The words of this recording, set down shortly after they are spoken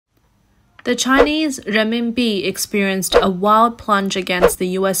The Chinese Renminbi experienced a wild plunge against the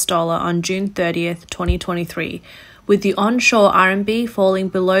US dollar on June 30th, 2023, with the onshore RMB falling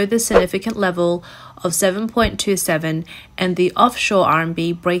below the significant level of 7.27 and the offshore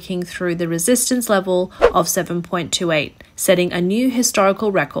RMB breaking through the resistance level of 7.28, setting a new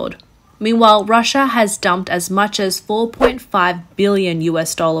historical record. Meanwhile, Russia has dumped as much as $4.5 billion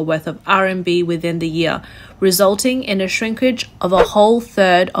worth of RMB within the year, resulting in a shrinkage of a whole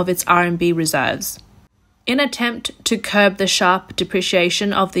third of its RMB reserves. In an attempt to curb the sharp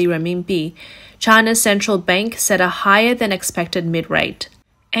depreciation of the renminbi, China's central bank set a higher than expected mid-rate,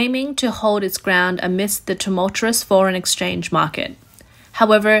 aiming to hold its ground amidst the tumultuous foreign exchange market.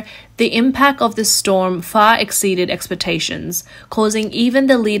 However, the impact of this storm far exceeded expectations, causing even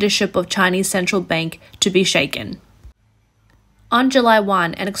the leadership of Chinese central bank to be shaken. On July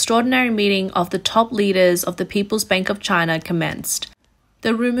 1, an extraordinary meeting of the top leaders of the People's Bank of China commenced.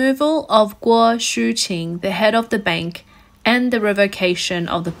 The removal of Guo Shuqing, the head of the bank, and the revocation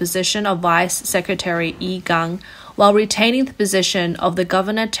of the position of Vice Secretary Yi Gang, while retaining the position of the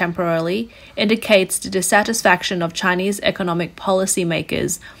governor temporarily, indicates the dissatisfaction of Chinese economic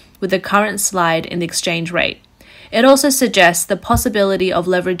policymakers with the current slide in the exchange rate. It also suggests the possibility of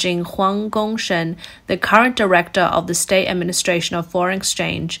leveraging Huang Gongshen, the current director of the State Administration of Foreign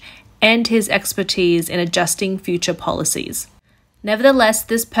Exchange, and his expertise in adjusting future policies. Nevertheless,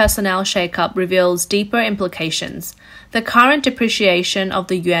 this personnel shakeup reveals deeper implications. The current depreciation of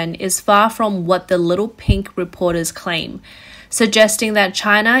the yuan is far from what the little pink reporters claim, suggesting that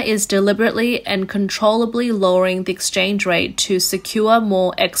China is deliberately and controllably lowering the exchange rate to secure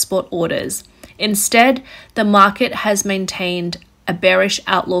more export orders. Instead, the market has maintained a bearish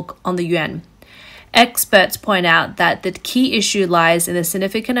outlook on the yuan. Experts point out that the key issue lies in the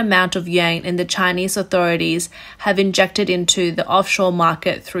significant amount of yuan in the Chinese authorities have injected into the offshore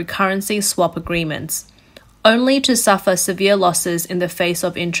market through currency swap agreements, only to suffer severe losses in the face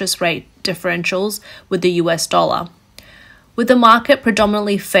of interest rate differentials with the US dollar. With the market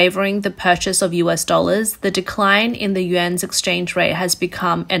predominantly favoring the purchase of US dollars, the decline in the yuan's exchange rate has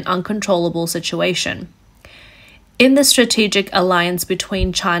become an uncontrollable situation. In the strategic alliance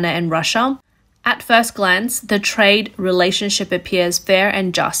between China and Russia, at first glance, the trade relationship appears fair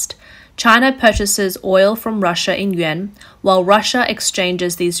and just. China purchases oil from Russia in yuan, while Russia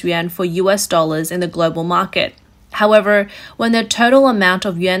exchanges these yuan for US dollars in the global market. However, when the total amount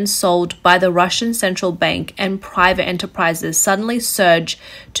of yuan sold by the Russian central bank and private enterprises suddenly surge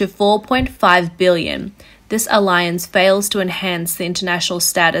to 4.5 billion, this alliance fails to enhance the international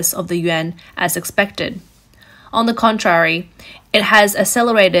status of the yuan as expected. On the contrary, it has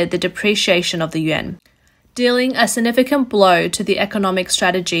accelerated the depreciation of the yuan, dealing a significant blow to the economic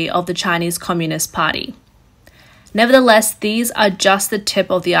strategy of the Chinese Communist Party. Nevertheless, these are just the tip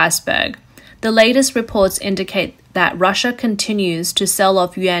of the iceberg. The latest reports indicate that Russia continues to sell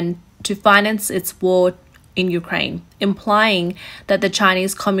off yuan to finance its war in Ukraine, implying that the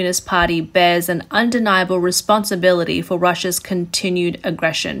Chinese Communist Party bears an undeniable responsibility for Russia's continued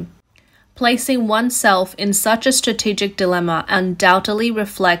aggression. Placing oneself in such a strategic dilemma undoubtedly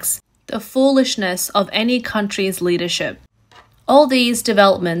reflects the foolishness of any country's leadership. All these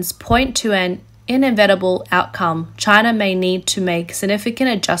developments point to an inevitable outcome. China may need to make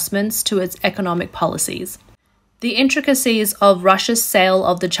significant adjustments to its economic policies. The intricacies of Russia's sale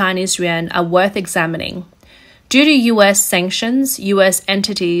of the Chinese yuan are worth examining. Due to US sanctions, US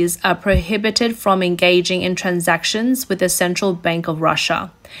entities are prohibited from engaging in transactions with the Central Bank of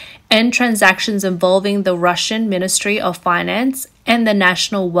Russia, and transactions involving the Russian Ministry of Finance and the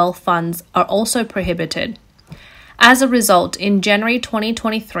National Wealth Funds are also prohibited. As a result, in January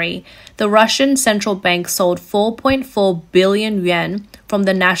 2023, the Russian central bank sold 4.4 billion yuan from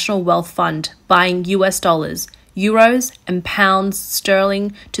the National Wealth Fund, buying US dollars, euros, and pounds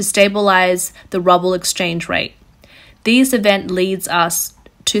sterling to stabilize the ruble exchange rate. This event leads us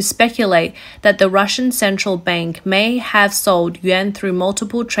to speculate that the Russian central bank may have sold yuan through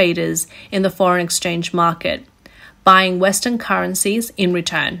multiple traders in the foreign exchange market, buying Western currencies in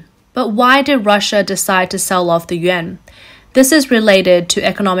return. But why did Russia decide to sell off the yuan? This is related to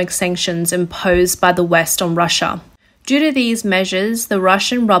economic sanctions imposed by the West on Russia. Due to these measures, the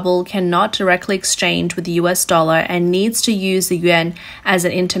Russian ruble cannot directly exchange with the US dollar and needs to use the yuan as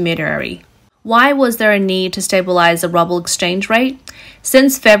an intermediary. Why was there a need to stabilize the ruble exchange rate?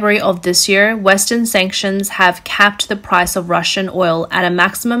 Since February of this year, Western sanctions have capped the price of Russian oil at a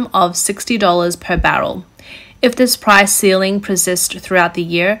maximum of $60 per barrel. If this price ceiling persists throughout the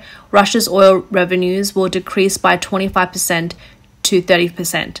year, Russia's oil revenues will decrease by 25% to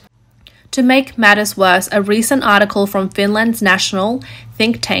 30%. To make matters worse, a recent article from Finland's national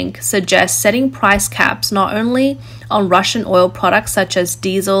think tank suggests setting price caps not only on Russian oil products such as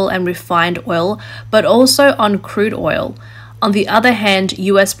diesel and refined oil, but also on crude oil. On the other hand,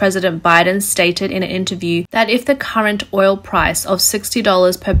 US President Biden stated in an interview that if the current oil price of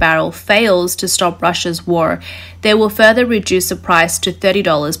 $60 per barrel fails to stop Russia's war, they will further reduce the price to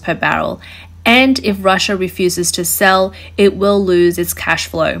 $30 per barrel. And if Russia refuses to sell, it will lose its cash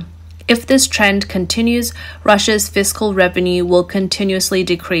flow. If this trend continues, Russia's fiscal revenue will continuously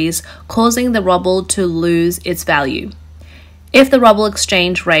decrease, causing the ruble to lose its value. If the ruble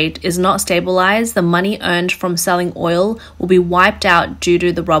exchange rate is not stabilized, the money earned from selling oil will be wiped out due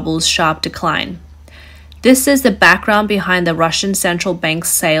to the ruble's sharp decline. This is the background behind the Russian central bank's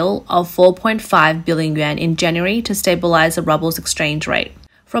sale of 4.5 billion yuan in January to stabilize the ruble's exchange rate.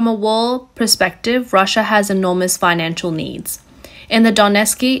 From a war perspective, Russia has enormous financial needs. In the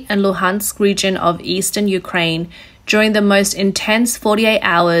Donetsk and Luhansk region of eastern Ukraine, during the most intense 48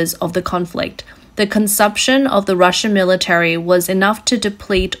 hours of the conflict, the consumption of the Russian military was enough to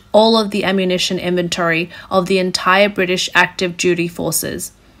deplete all of the ammunition inventory of the entire British active duty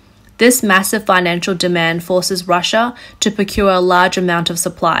forces. This massive financial demand forces Russia to procure a large amount of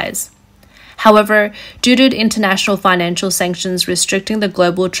supplies. However, due to international financial sanctions restricting the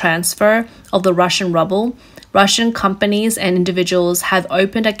global transfer of the Russian ruble, Russian companies and individuals have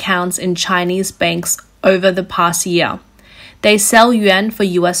opened accounts in Chinese banks over the past year. They sell yuan for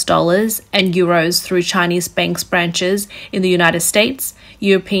US dollars and euros through Chinese banks branches in the United States,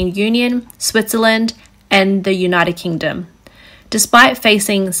 European Union, Switzerland, and the United Kingdom. Despite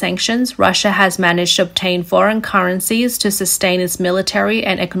facing sanctions, Russia has managed to obtain foreign currencies to sustain its military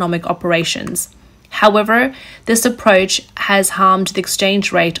and economic operations. However, this approach has harmed the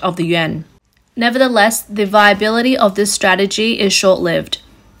exchange rate of the yuan. Nevertheless, the viability of this strategy is short-lived.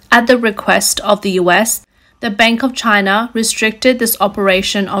 At the request of the US, the Bank of China restricted this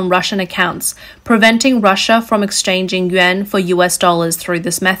operation on Russian accounts, preventing Russia from exchanging yuan for US dollars through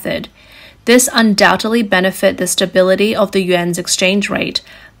this method. This undoubtedly benefits the stability of the yuan's exchange rate,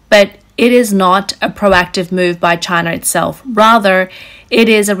 but it is not a proactive move by China itself. Rather, it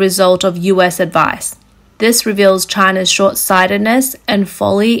is a result of US advice. This reveals China's short-sightedness and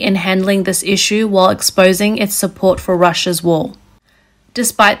folly in handling this issue while exposing its support for Russia's war.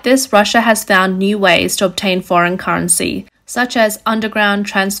 Despite this, Russia has found new ways to obtain foreign currency, such as underground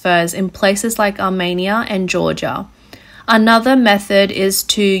transfers in places like Armenia and Georgia. Another method is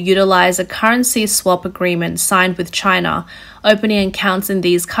to utilize a currency swap agreement signed with China, opening accounts in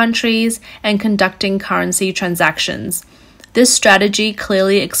these countries and conducting currency transactions. This strategy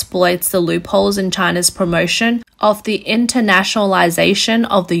clearly exploits the loopholes in China's promotion of the internationalization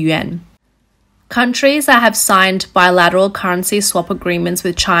of the yuan. Countries that have signed bilateral currency swap agreements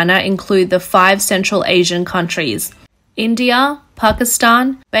with China include the 5 Central Asian countries: India,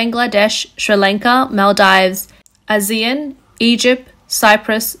 Pakistan, Bangladesh, Sri Lanka, Maldives, ASEAN, Egypt,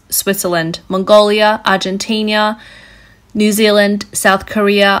 Cyprus, Switzerland, Mongolia, Argentina, New Zealand, South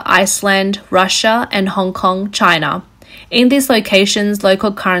Korea, Iceland, Russia, and Hong Kong, China. In these locations,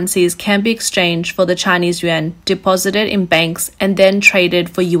 local currencies can be exchanged for the Chinese yuan, deposited in banks, and then traded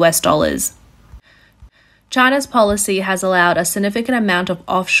for US dollars. China's policy has allowed a significant amount of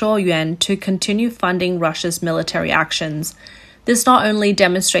offshore yuan to continue funding Russia's military actions. This not only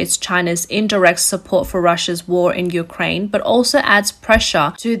demonstrates China's indirect support for Russia's war in Ukraine, but also adds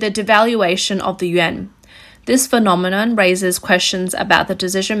pressure to the devaluation of the yuan. This phenomenon raises questions about the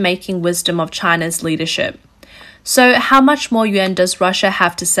decision-making wisdom of China's leadership. So, how much more yuan does Russia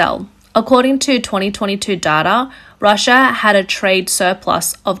have to sell? According to 2022 data, Russia had a trade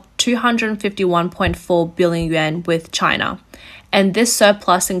surplus of 251.4 billion yuan with China, and this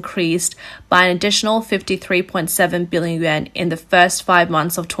surplus increased by an additional 53.7 billion yuan in the first 5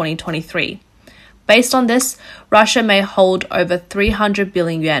 months of 2023. Based on this, Russia may hold over 300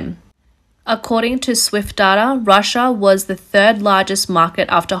 billion yuan. According to SWIFT data, Russia was the 3rd largest market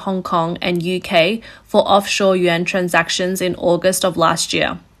after Hong Kong and UK for offshore yuan transactions in August of last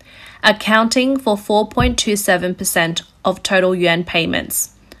year, accounting for 4.27% of total yuan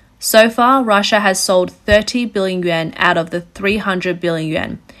payments. So far, Russia has sold 30 billion yuan out of the 300 billion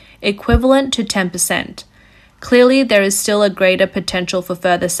yuan, equivalent to 10%. Clearly, there is still a greater potential for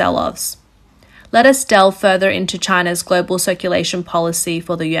further sell-offs. Let us delve further into China's global circulation policy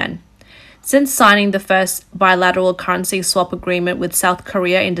for the yuan. Since signing the first bilateral currency swap agreement with South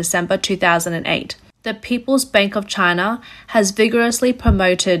Korea in December 2008, the People's Bank of China has vigorously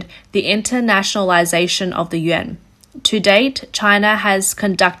promoted the internationalization of the yuan. To date, China has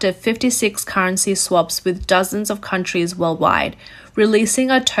conducted 56 currency swaps with dozens of countries worldwide, releasing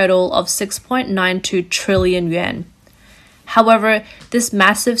a total of 6.92 trillion yuan. However, this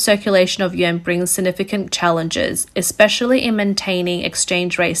massive circulation of yuan brings significant challenges, especially in maintaining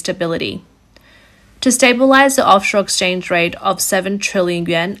exchange rate stability. To stabilize the offshore exchange rate of 7 trillion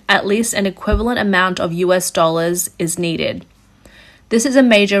yuan, at least an equivalent amount of US dollars is needed. This is a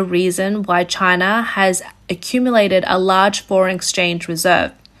major reason why China has accumulated a large foreign exchange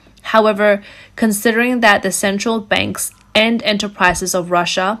reserve. However, considering that the central banks and enterprises of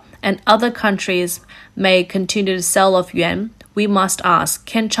Russia and other countries may continue to sell off yuan, we must ask,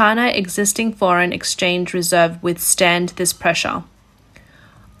 can China's existing foreign exchange reserve withstand this pressure?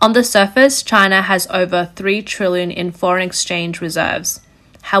 On the surface, China has over 3 trillion in foreign exchange reserves.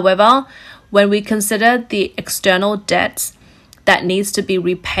 However, when we consider the external debts that needs to be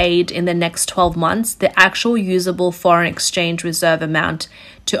repaid in the next 12 months, the actual usable foreign exchange reserve amount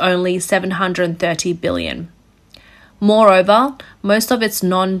to only 730 billion. Moreover, most of its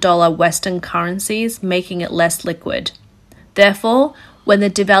non-dollar Western currencies making it less liquid. Therefore, when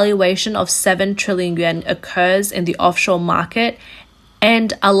the devaluation of 7 trillion yuan occurs in the offshore market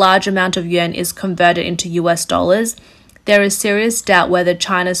and a large amount of yuan is converted into US dollars, there is serious doubt whether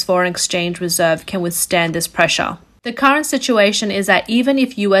China's foreign exchange reserve can withstand this pressure. The current situation is that even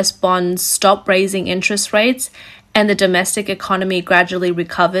if US bonds stop raising interest rates and the domestic economy gradually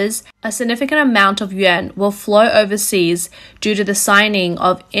recovers, a significant amount of yuan will flow overseas due to the signing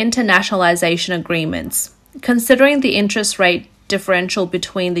of internationalization agreements. Considering the interest rate differential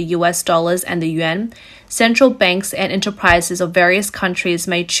between the US dollars and the yuan, central banks and enterprises of various countries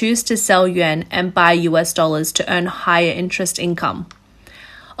may choose to sell yuan and buy US dollars to earn higher interest income.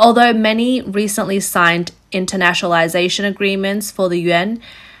 Although many recently signed internationalization agreements for the yuan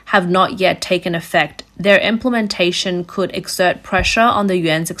have not yet taken effect, their implementation could exert pressure on the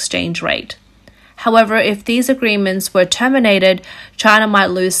yuan's exchange rate. However, if these agreements were terminated, China might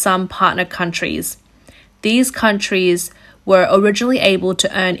lose some partner countries. These countries were originally able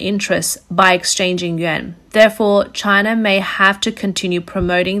to earn interest by exchanging yuan. Therefore, China may have to continue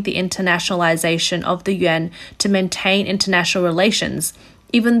promoting the internationalization of the yuan to maintain international relations,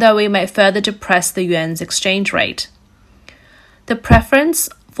 even though it may further depress the yuan's exchange rate. The preference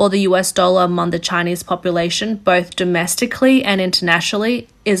for the US dollar among the Chinese population, both domestically and internationally,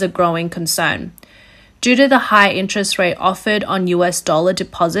 is a growing concern. Due to the high interest rate offered on US dollar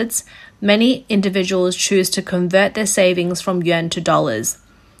deposits, many individuals choose to convert their savings from yuan to dollars.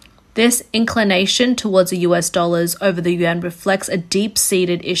 This inclination towards the US dollars over the yuan reflects a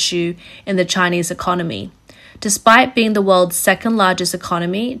deep-seated issue in the Chinese economy. Despite being the world's second largest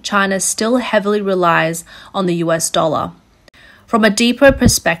economy, China still heavily relies on the US dollar. From a deeper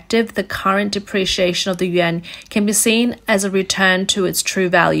perspective, the current depreciation of the yuan can be seen as a return to its true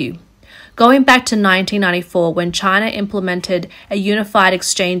value. Going back to 1994, when China implemented a unified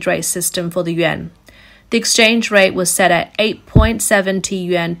exchange rate system for the yuan, the exchange rate was set at 8.70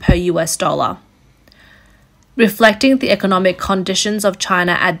 yuan per US dollar, reflecting the economic conditions of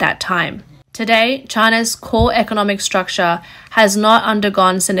China at that time. Today, China's core economic structure has not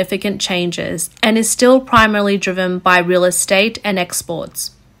undergone significant changes and is still primarily driven by real estate and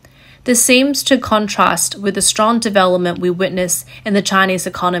exports. This seems to contrast with the strong development we witness in the Chinese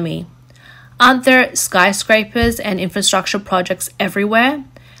economy. Aren't there skyscrapers and infrastructure projects everywhere?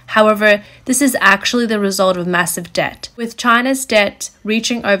 However, this is actually the result of massive debt, with China's debt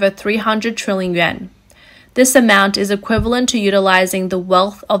reaching over 300 trillion yuan. This amount is equivalent to utilizing the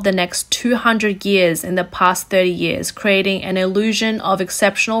wealth of the next 200 years in the past 30 years, creating an illusion of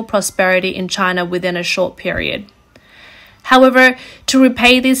exceptional prosperity in China within a short period. However, to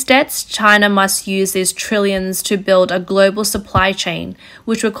repay these debts, China must use these trillions to build a global supply chain,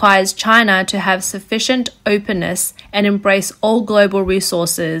 which requires China to have sufficient openness and embrace all global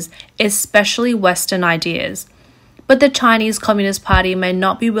resources, especially Western ideas. But the Chinese Communist Party may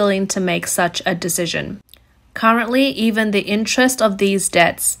not be willing to make such a decision. Currently, even the interest of these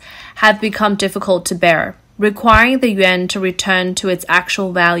debts have become difficult to bear, requiring the yuan to return to its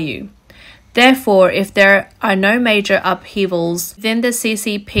actual value. Therefore, if there are no major upheavals within the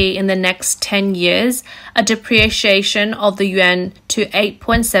CCP in the next 10 years, a depreciation of the yuan to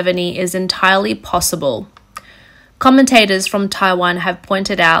 8.70 is entirely possible. Commentators from Taiwan have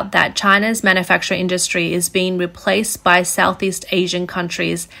pointed out that China's manufacturing industry is being replaced by Southeast Asian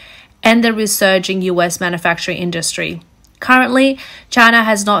countries and the resurging US manufacturing industry. Currently, China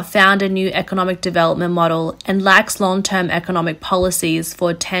has not found a new economic development model and lacks long-term economic policies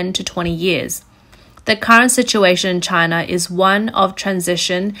for 10 to 20 years. The current situation in China is one of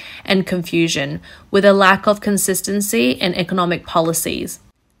transition and confusion, with a lack of consistency in economic policies.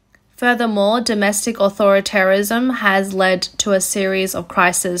 Furthermore, domestic authoritarianism has led to a series of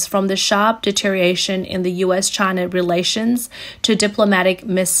crises, from the sharp deterioration in the US-China relations to diplomatic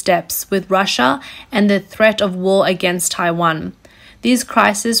missteps with Russia and the threat of war against Taiwan. These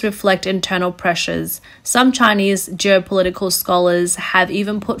crises reflect internal pressures. Some Chinese geopolitical scholars have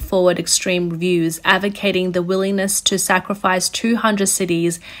even put forward extreme views, advocating the willingness to sacrifice 200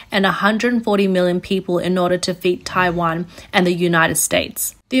 cities and 140 million people in order to defeat Taiwan and the United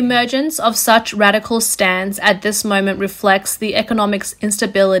States. The emergence of such radical stance at this moment reflects the economic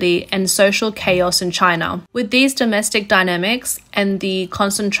instability and social chaos in China. With these domestic dynamics and the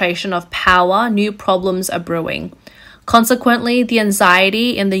concentration of power, new problems are brewing. Consequently, the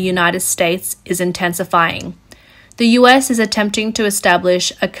anxiety in the United States is intensifying. The US is attempting to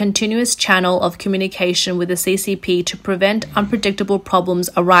establish a continuous channel of communication with the CCP to prevent unpredictable problems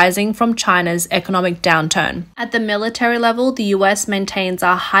arising from China's economic downturn. At the military level, the US maintains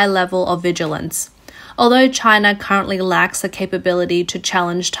a high level of vigilance. Although China currently lacks the capability to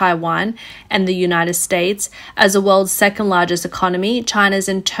challenge Taiwan and the United States as the world's second-largest economy, China's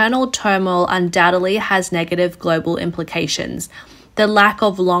internal turmoil undoubtedly has negative global implications. The lack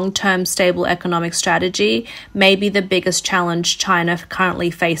of long-term stable economic strategy may be the biggest challenge China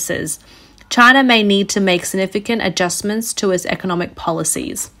currently faces. China may need to make significant adjustments to its economic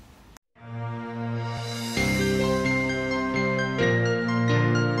policies.